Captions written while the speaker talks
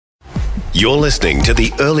You're listening to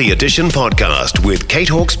the Early Edition podcast with Kate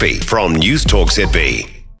Hawkesby from News Talk ZB.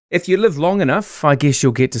 If you live long enough, I guess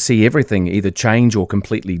you'll get to see everything either change or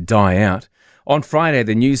completely die out. On Friday,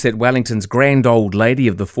 the news that Wellington's grand old lady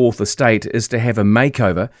of the Fourth Estate is to have a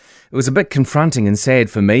makeover. It was a bit confronting and sad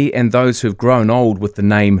for me and those who've grown old with the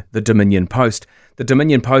name the Dominion Post. The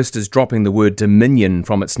Dominion Post is dropping the word Dominion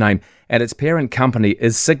from its name, and its parent company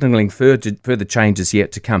is signalling further changes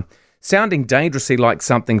yet to come. Sounding dangerously like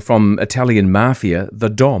something from Italian mafia, the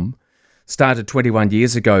Dom started 21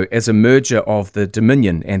 years ago as a merger of the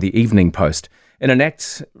Dominion and the Evening Post. In an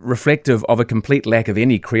act reflective of a complete lack of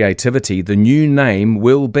any creativity, the new name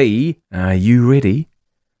will be, are you ready?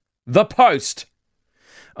 The Post!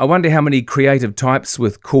 I wonder how many creative types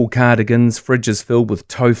with cool cardigans, fridges filled with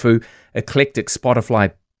tofu, eclectic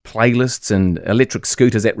Spotify playlists and electric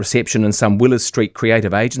scooters at reception in some Willis Street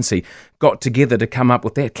creative agency got together to come up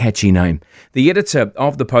with that catchy name. The editor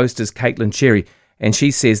of the Post is Caitlin Cherry, and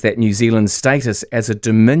she says that New Zealand's status as a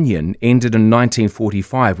dominion ended in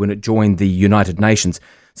 1945 when it joined the United Nations,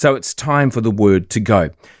 so it's time for the word to go.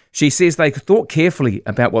 She says they thought carefully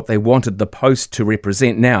about what they wanted the Post to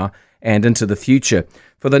represent now and into the future.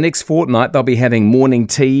 For the next fortnight, they'll be having morning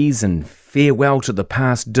teas and farewell to the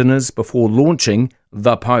past dinners before launching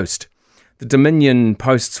the Post. The Dominion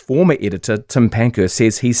Post's former editor, Tim Pankhurst,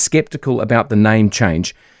 says he's sceptical about the name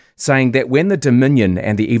change, saying that when the Dominion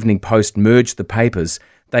and the Evening Post merged the papers,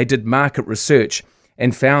 they did market research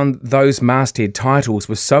and found those masthead titles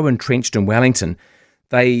were so entrenched in Wellington,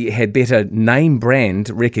 they had better name brand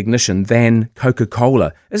recognition than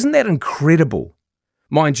Coca-Cola. Isn't that incredible?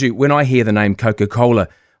 Mind you, when I hear the name Coca-Cola,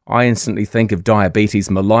 I instantly think of diabetes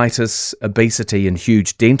mellitus, obesity and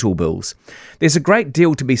huge dental bills. There's a great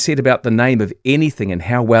deal to be said about the name of anything and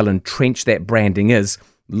how well entrenched that branding is,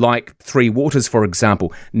 like Three Waters, for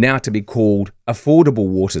example, now to be called Affordable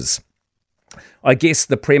Waters. I guess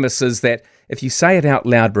the premise is that if you say it out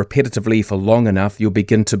loud repetitively for long enough, you'll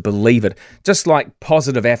begin to believe it, just like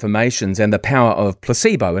positive affirmations and the power of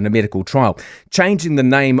placebo in a medical trial. Changing the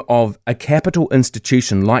name of a capital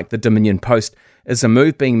institution like the Dominion Post is a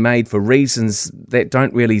move being made for reasons that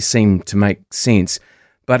don't really seem to make sense.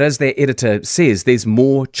 But as their editor says, there's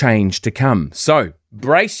more change to come. So,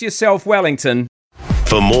 brace yourself, Wellington.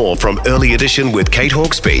 For more from Early Edition with Kate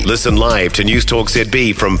Hawkesby, listen live to News Talk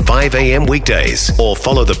ZB from 5 a.m. weekdays or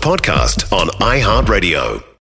follow the podcast on iHeartRadio.